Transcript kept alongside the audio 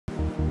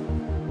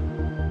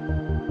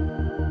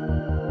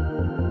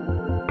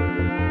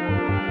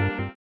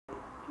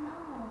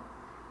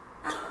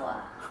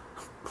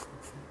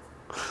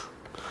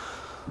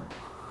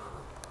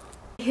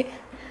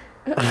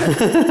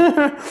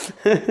Guys,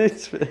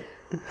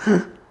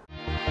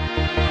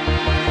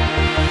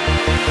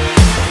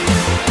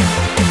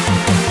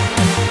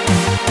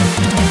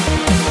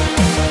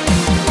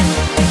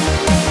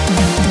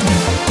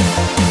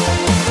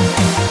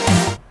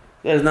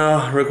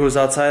 now Rico's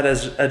outside.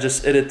 I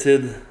just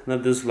edited,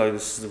 not this vlog,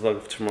 this is the vlog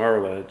of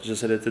tomorrow, but I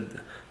just edited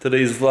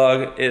today's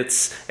vlog.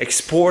 It's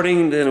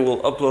exporting, then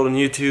we'll upload on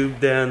YouTube.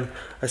 Then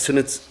as soon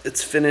as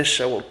it's finished,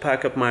 I will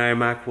pack up my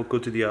Mac, we'll go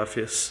to the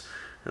office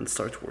and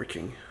start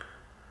working.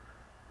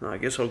 No, I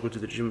guess I'll go to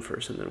the gym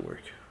first and then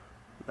work.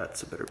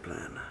 That's a better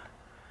plan.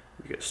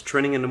 Because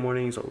training in the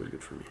morning is always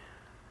good for me.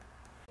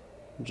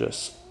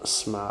 Just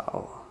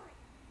smile.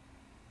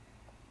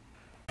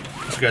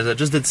 So guys, I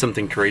just did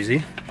something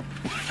crazy.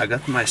 I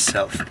got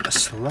myself a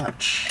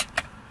slush.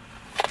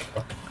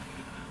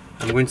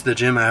 I'm going to the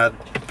gym. I had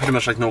pretty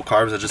much like no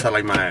carbs. I just had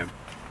like my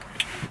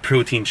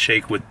protein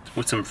shake with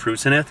some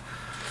fruits in it.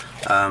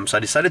 So I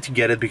decided to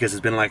get it because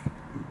it's been like,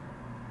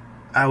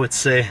 I would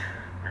say,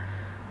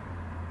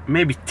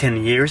 maybe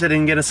 10 years I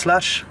didn't get a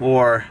slush,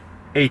 or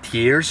 8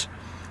 years.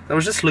 I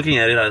was just looking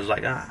at it. I was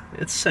like,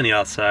 it's sunny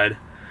outside.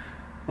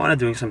 Why not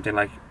doing something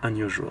like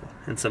unusual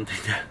and something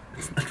that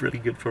it's not really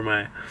good for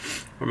my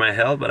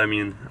health, but I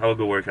mean, I will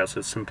go work out, so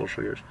it's simple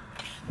sugars.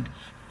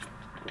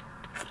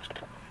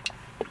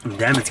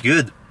 Damn, it's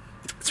good.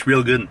 It's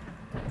real good.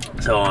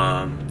 So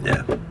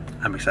yeah,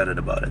 I'm excited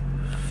about it.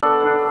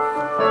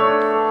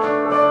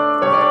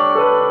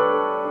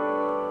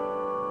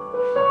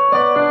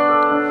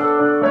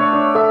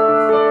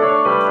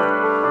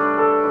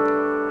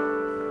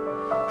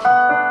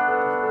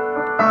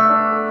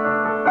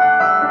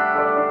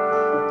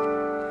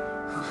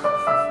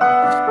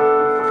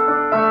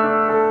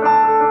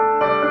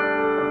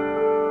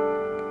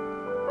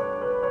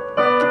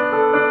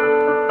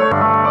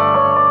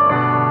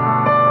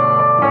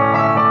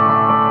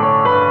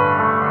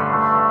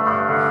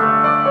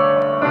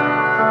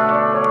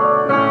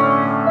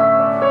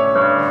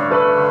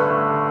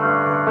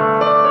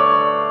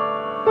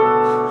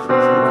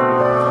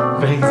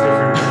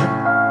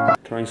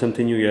 Trying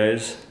something new,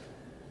 guys.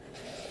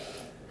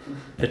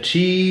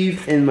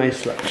 Achieved in my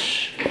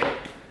slush.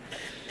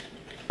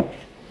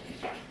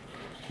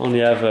 Only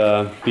have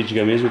peach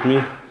gummies with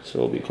me, so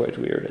it'll be quite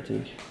weird, I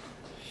think.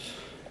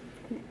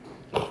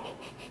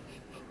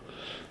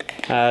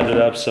 I added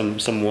up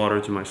some water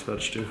to my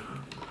slush too.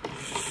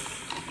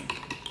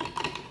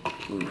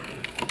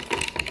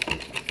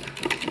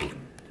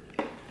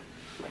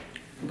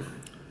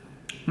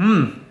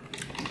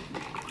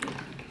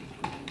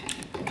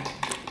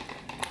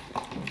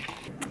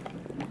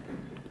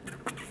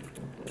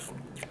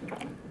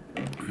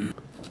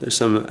 There's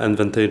some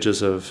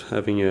advantages of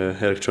having an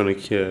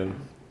electronic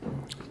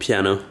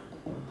piano.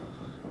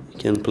 You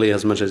can play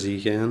as much as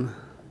you can,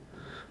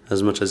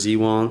 as much as you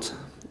want,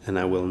 and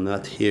I will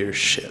not hear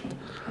shit.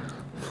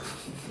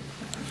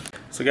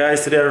 So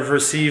guys, today I've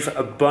received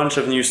a bunch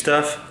of new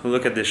stuff.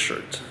 Look at this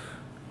shirt.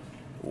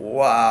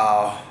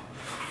 Wow.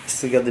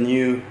 Still got the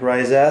new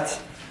Risat.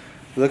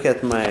 Look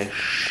at my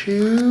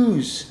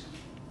shoes.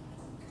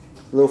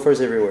 Loafers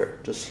everywhere.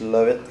 Just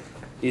love it.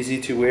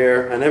 Easy to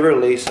wear. I never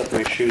lace up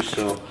my shoes,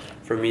 so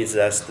for me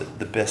that's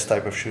the best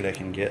type of shoe I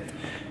can get.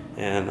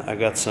 And I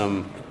got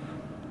some,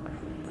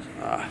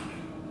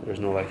 there's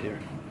no light here.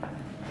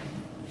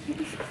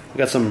 I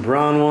got some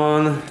brown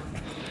one.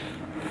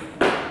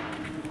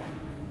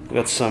 I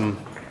got some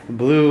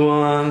blue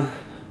one.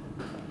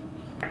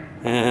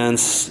 And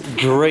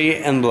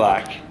gray and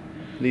black.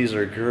 These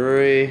are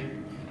gray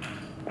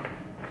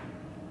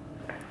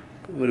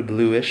with a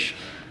bluish.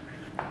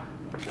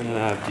 And then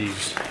I have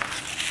these.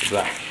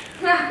 Black.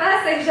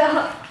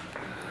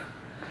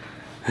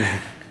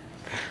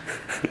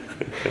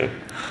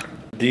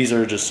 These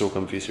are just so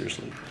comfy,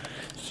 seriously.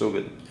 So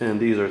good. And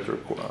these are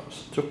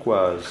turquoise.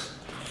 Turquoise.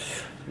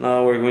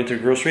 Now we're going to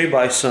the grocery,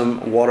 buy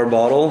some water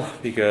bottle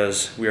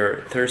because we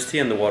are thirsty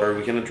and the water,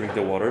 we cannot drink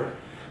the water.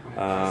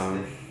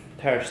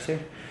 Thirsty.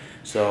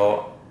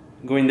 So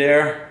going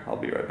there, I'll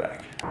be right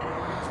back.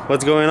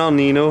 What's going on,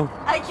 Nino?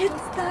 I can't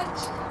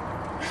touch.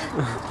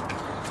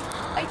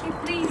 I can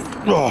please.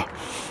 Oh.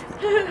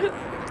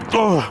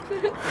 Oh.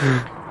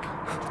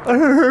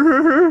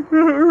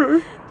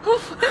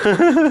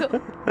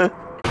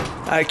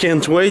 I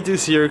can't wait to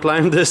see her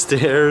climb the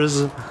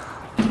stairs.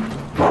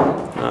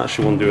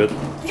 She won't do it.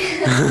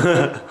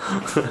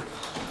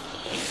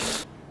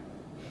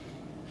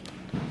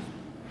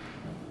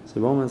 C'est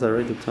bon, man, ça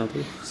arrête depuis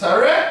tantôt. Ça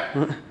arrête?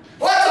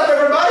 What's up,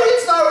 everybody?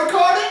 It's not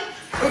recording.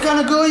 We're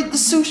gonna go eat the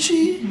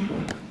sushi.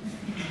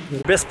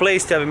 The best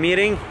place to have a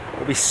meeting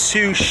will be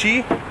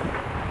sushi.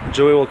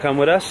 Joey will come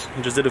with us.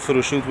 We just did a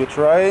photo shoot with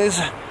Rise.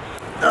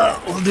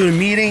 We'll do a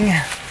meeting,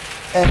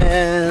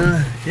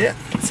 and yeah,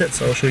 that's it.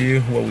 So I'll show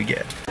you what we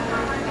get.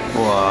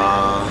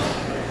 Wow.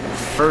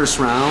 First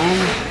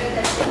round.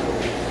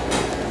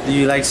 Do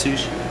you like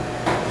sushi?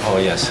 Oh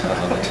yes, I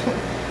love it.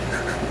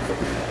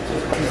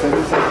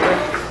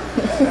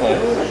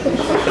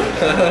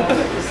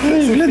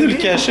 Il voulait de le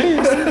cacher.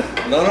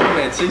 Non, non,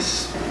 mais tu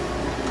sais.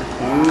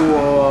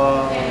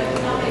 Wow.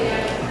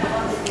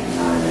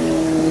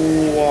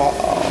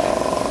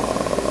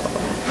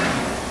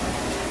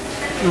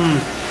 Oh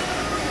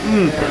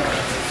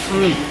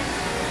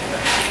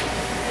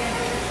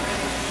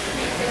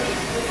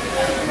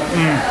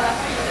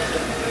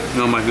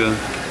my god.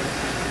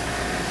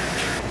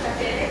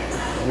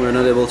 We're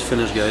not able to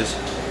finish, guys.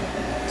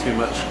 Too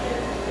much.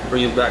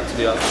 Bring it back to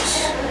the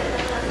office.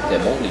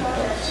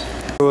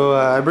 So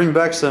I bring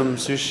back some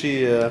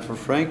sushi for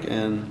Frank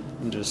and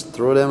just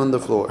throw them on the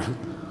floor.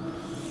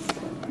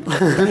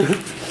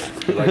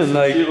 Like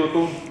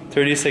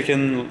 30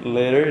 seconds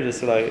later,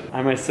 just like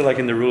I'm still like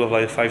in the rule of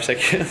like 5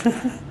 seconds.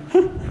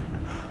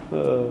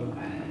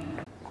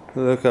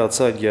 Look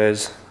outside,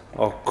 guys.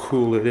 How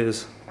cool it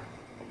is.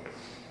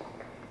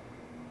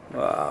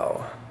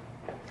 Wow.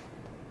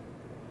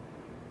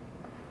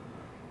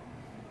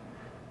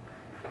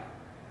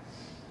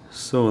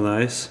 So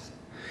nice.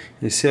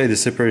 You see like the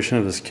separation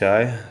of the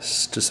sky?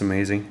 It's just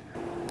amazing.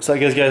 So I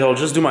guess, guys, I'll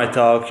just do my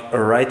talk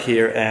right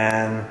here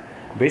and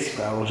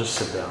basically I will just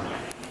sit down.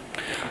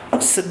 I'll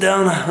sit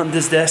down on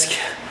this desk.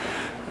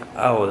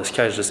 Oh, the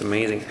sky is just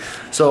amazing.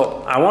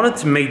 So I wanted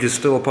to make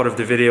this little part of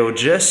the video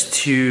just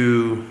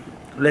to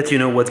let you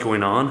know what's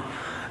going on.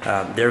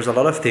 There's a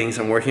lot of things.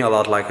 I'm working a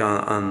lot like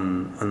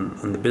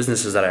on the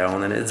businesses that I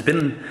own, and it's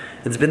been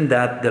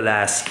that the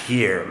last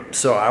year.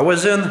 So I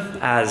was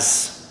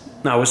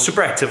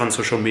super active on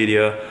social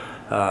media.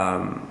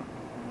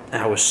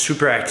 I was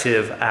super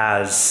active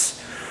as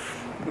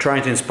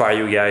trying to inspire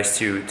you guys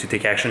to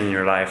take action in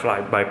your life,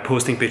 like by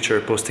posting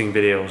pictures, posting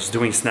videos,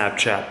 doing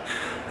Snapchat.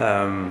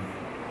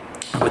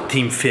 With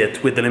Team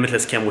Fitt, with the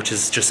Limitless Camp, which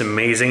is just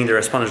amazing. The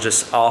response is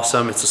just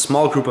awesome. It's a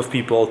small group of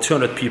people,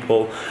 200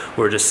 people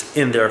who are just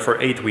in there for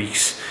 8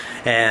 weeks.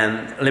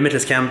 And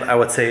Limitless Camp, I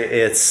would say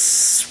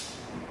it's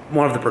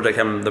one of the projects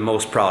I'm the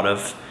most proud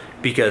of,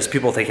 because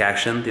people take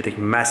action, they take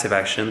massive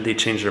action, they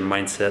change their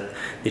mindset,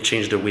 they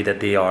change the way that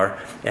they are,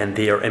 and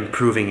they are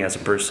improving as a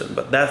person.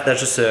 But that's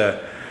just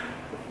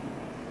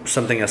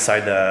something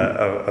aside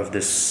of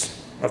this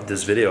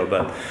video,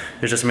 but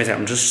it's just amazing.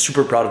 I'm just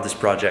super proud of this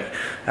project.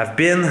 I've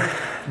been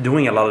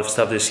doing a lot of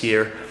stuff this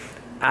year.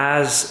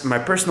 As my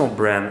personal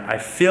brand, I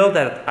feel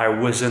that I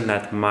wasn't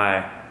at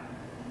my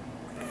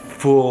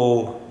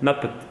full,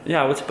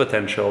 I would say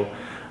potential.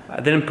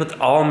 I didn't put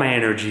all my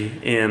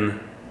energy in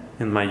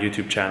my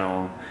YouTube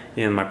channel,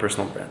 in my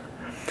personal brand.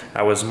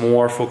 I was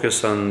more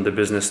focused on the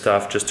business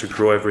stuff, just to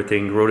grow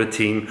everything, grow the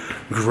team,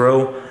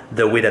 grow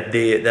the way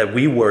that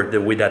we work,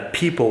 the way that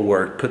people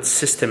work, put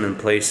system in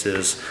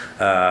places,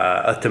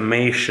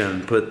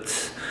 automation,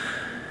 put,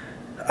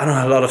 I don't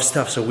know, a lot of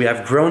stuff. So we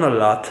have grown a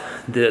lot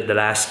the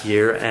last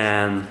year,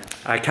 and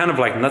I kind of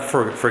like not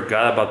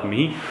forgot about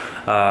me,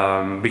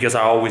 because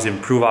I always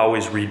improve, I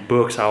always read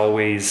books, I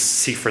always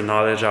seek for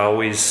knowledge,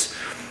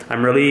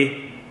 I'm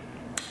really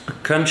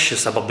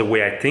conscious about the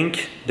way I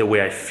think, the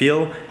way I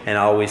feel, and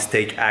I always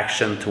take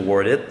action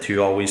toward it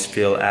to always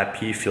feel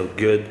happy, feel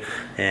good,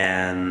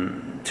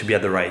 and to be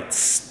at the right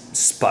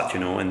spot, you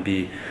know, and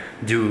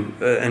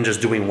and just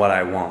doing what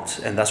I want.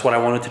 And that's what I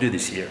wanted to do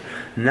this year.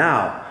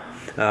 Now,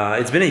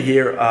 it's been a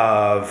year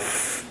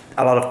of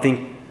a lot of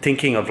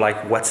thinking of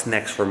like, what's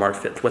next for Marc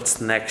Fitt?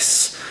 What's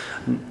next?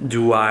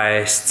 Do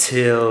I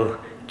still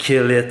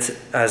kill it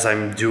as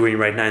I'm doing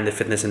right now in the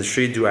fitness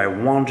industry? Do I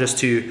want just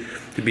to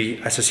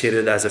be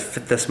associated as a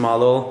fitness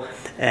model?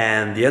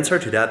 And the answer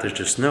to that is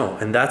just no.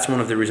 And that's one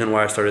of the reasons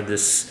why I started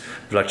this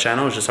vlog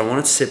channel, is just I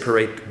wanted to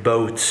separate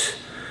both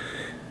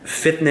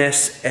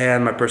fitness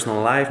and my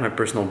personal life, my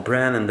personal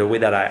brand, and the way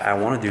that I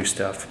want to do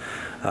stuff.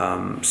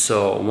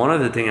 So one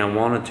of the things I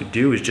wanted to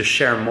do is just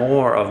share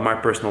more of my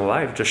personal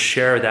life, just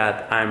share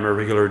that I'm a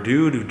regular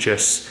dude who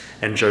just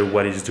enjoy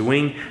what he's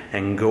doing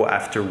and go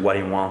after what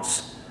he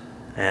wants.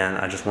 And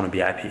I just want to be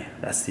happy.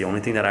 That's the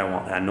only thing that I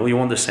want. I know you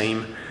want the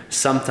same.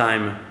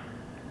 Sometimes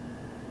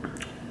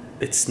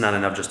it's not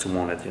enough just to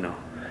want it, you know.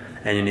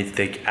 And you need to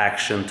take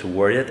action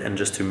toward it and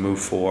just to move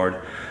forward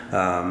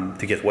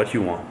to get what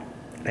you want.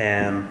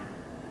 And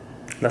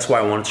that's why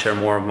I want to share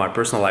more of my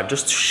personal life,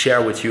 just to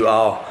share with you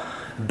how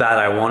bad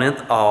I want it,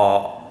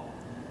 how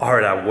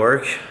hard I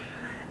work,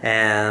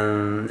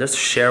 and just to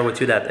share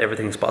with you that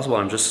everything is possible.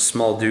 I'm just a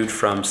small dude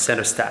from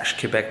Saint-Eustache,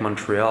 Quebec,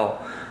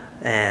 Montreal.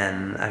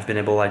 And I've been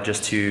able like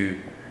just to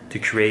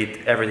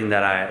create everything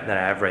that I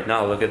have right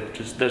now. Look at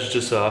that's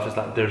just an office.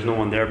 Like, there's no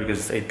one there because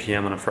it's 8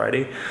 p.m. on a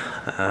Friday.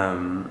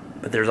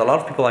 But there's a lot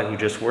of people like who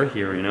just work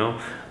here, you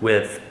know,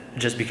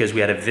 just because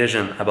we had a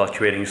vision about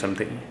creating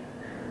something,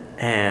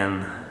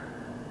 and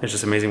it's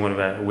just amazing what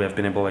we have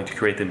been able like to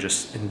create in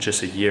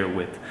just a year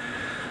with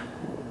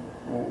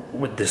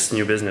this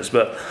new business.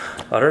 But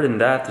other than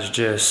that, it's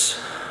just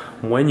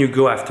when you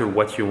go after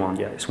what you want,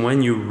 guys,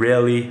 when you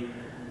really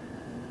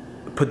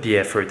put the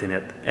effort in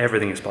it,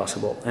 everything is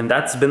possible. And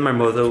that's been my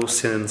motto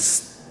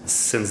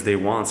since day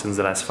one, since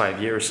the last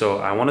 5 years. So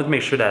I wanted to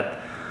make sure that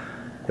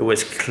it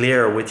was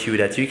clear with you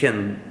that you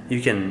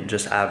can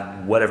just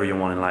have whatever you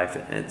want in life.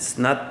 It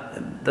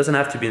doesn't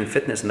have to be in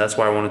fitness, and that's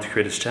why I wanted to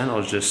create this channel.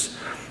 It's just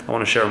I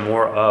want to share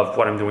more of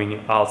what I'm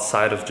doing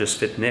outside of just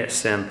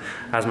fitness. And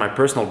as my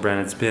personal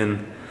brand,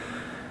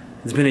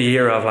 it's been a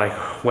year of like,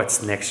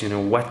 what's next, you know,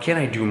 what can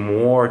I do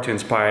more to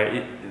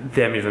inspire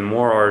them even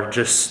more, or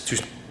just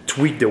to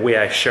tweak the way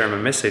I share my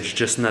message,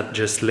 just not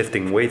just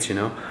lifting weights, you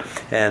know.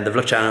 And the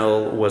vlog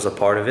channel was a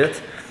part of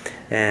it.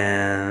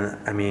 And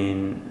I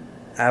mean,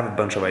 I have a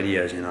bunch of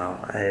ideas, you know.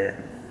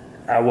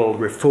 I will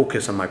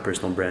refocus on my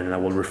personal brand, and I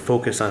will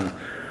refocus on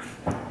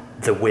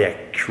the way I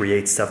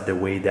create stuff, the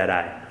way that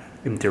I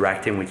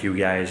interacting with you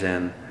guys.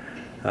 And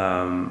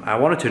I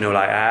wanted to know,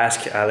 like I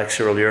asked Alex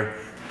earlier,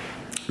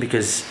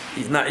 because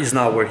he's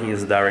not working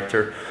as a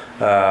director.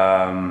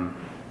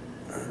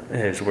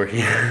 He's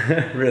working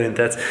really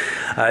intense.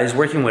 He's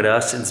working with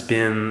us. It's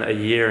been a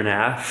year and a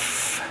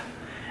half,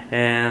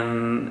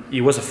 and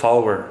he was a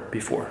follower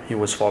before. He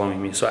was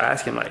following me. So I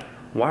asked him, like,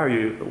 why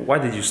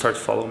did you start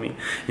to follow me?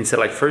 He said,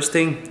 like, first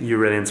thing, you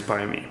really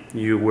inspire me.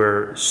 You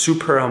were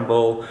super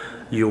humble.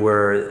 You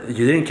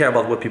didn't care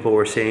about what people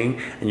were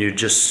saying, and you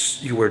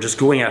were just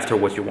going after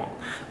what you want.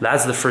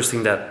 That's the first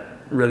thing that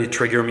really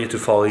triggered me to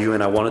follow you,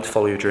 and I wanted to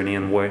follow your journey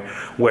and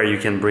where you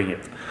can bring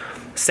it.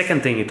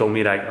 Second thing, he told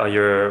me, like,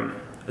 you're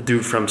a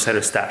dude from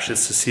Saint-Eustache.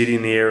 It's a city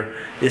near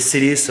his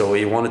city, so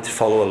he wanted to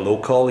follow a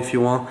local, if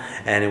you want,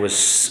 and it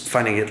was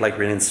finding it like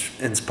really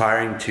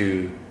inspiring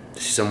to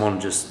see someone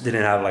just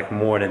didn't have like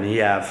more than he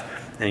have,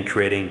 and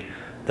creating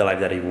the life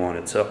that he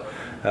wanted. So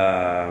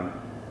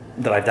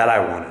the life that I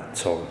wanted.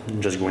 So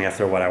just going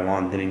after what I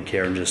want, didn't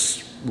care, and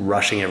just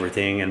rushing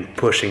everything and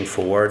pushing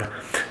forward.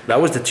 That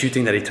was the two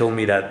things that he told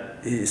me that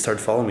he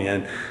started following me.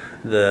 And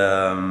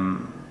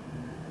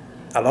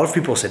a lot of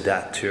people said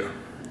that too.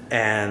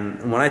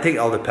 And when I take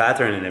all the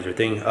pattern and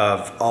everything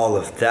of all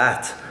of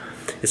that,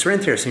 it's very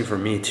interesting for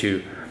me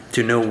to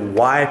know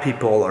why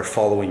people are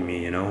following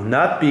me, you know,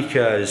 not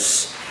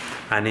because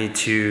I need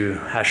to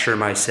assure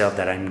myself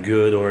that I'm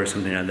good or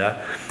something like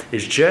that.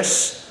 It's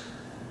just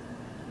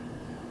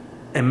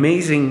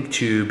amazing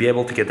to be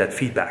able to get that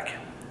feedback,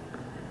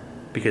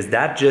 because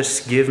that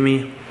just gives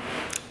me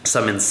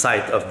some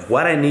insight of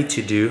what I need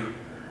to do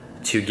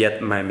to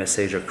get my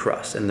message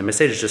across. And the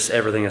message is just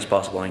everything is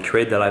possible, and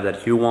create the life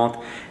that you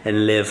want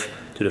and live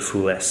to the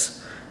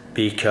fullest,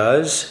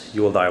 because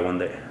you will die one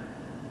day.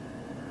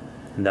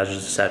 And that's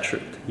just the sad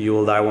truth. You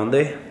will die one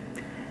day,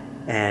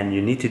 and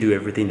you need to do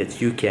everything that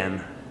you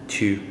can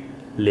to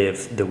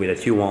live the way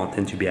that you want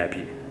and to be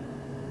happy.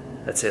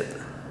 That's it.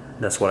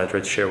 That's what I try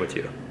to share with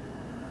you.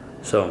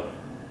 So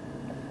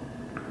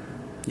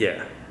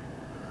yeah,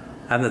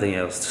 I have nothing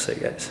else to say,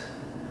 guys.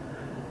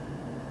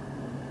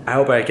 I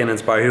hope I can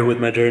inspire you with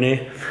my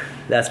journey.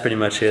 That's pretty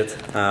much it.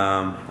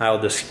 I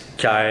hope the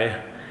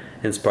sky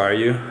inspire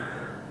you.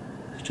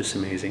 It's just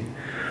amazing.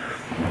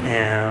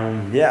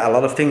 And yeah, a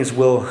lot of things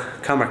will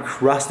come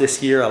across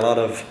this year. A lot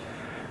of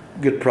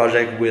good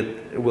project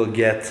will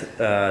get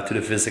to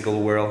the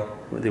physical world.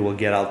 They will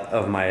get out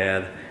of my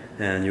head,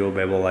 and you'll be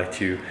able like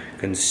to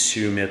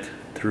consume it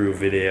through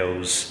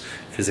videos,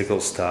 physical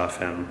stuff,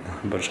 and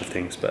a bunch of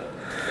things. But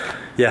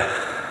yeah.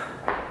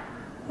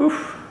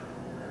 Oof.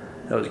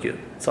 That was good.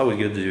 It's always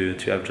good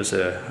to have just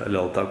a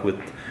little talk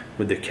with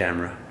the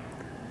camera.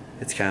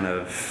 It's kind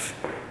of,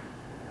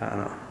 I don't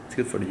know, it's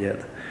good for the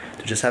head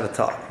to just have a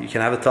talk. You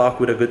can have a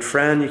talk with a good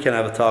friend, you can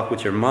have a talk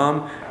with your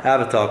mom,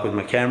 have a talk with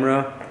my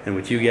camera and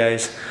with you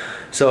guys.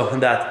 So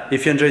that,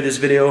 if you enjoyed this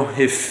video,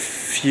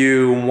 if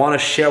you want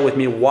to share with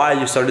me why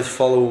you started to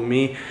follow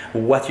me,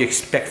 what you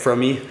expect from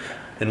me,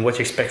 and what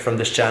you expect from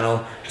this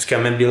channel, just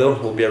comment below.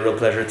 It will be a real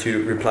pleasure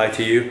to reply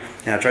to you.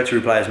 And I try to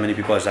reply as many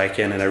people as I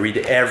can, and I read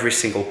every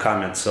single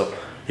comment. So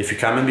if you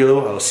comment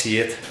below, I'll see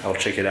it, I'll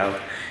check it out,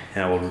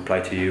 and I will reply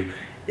to you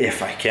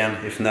if I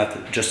can. If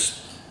not,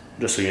 just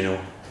so you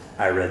know,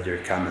 I read your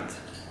comment.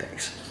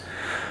 Thanks.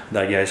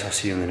 That, guys, I'll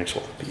see you in the next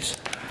one. Peace.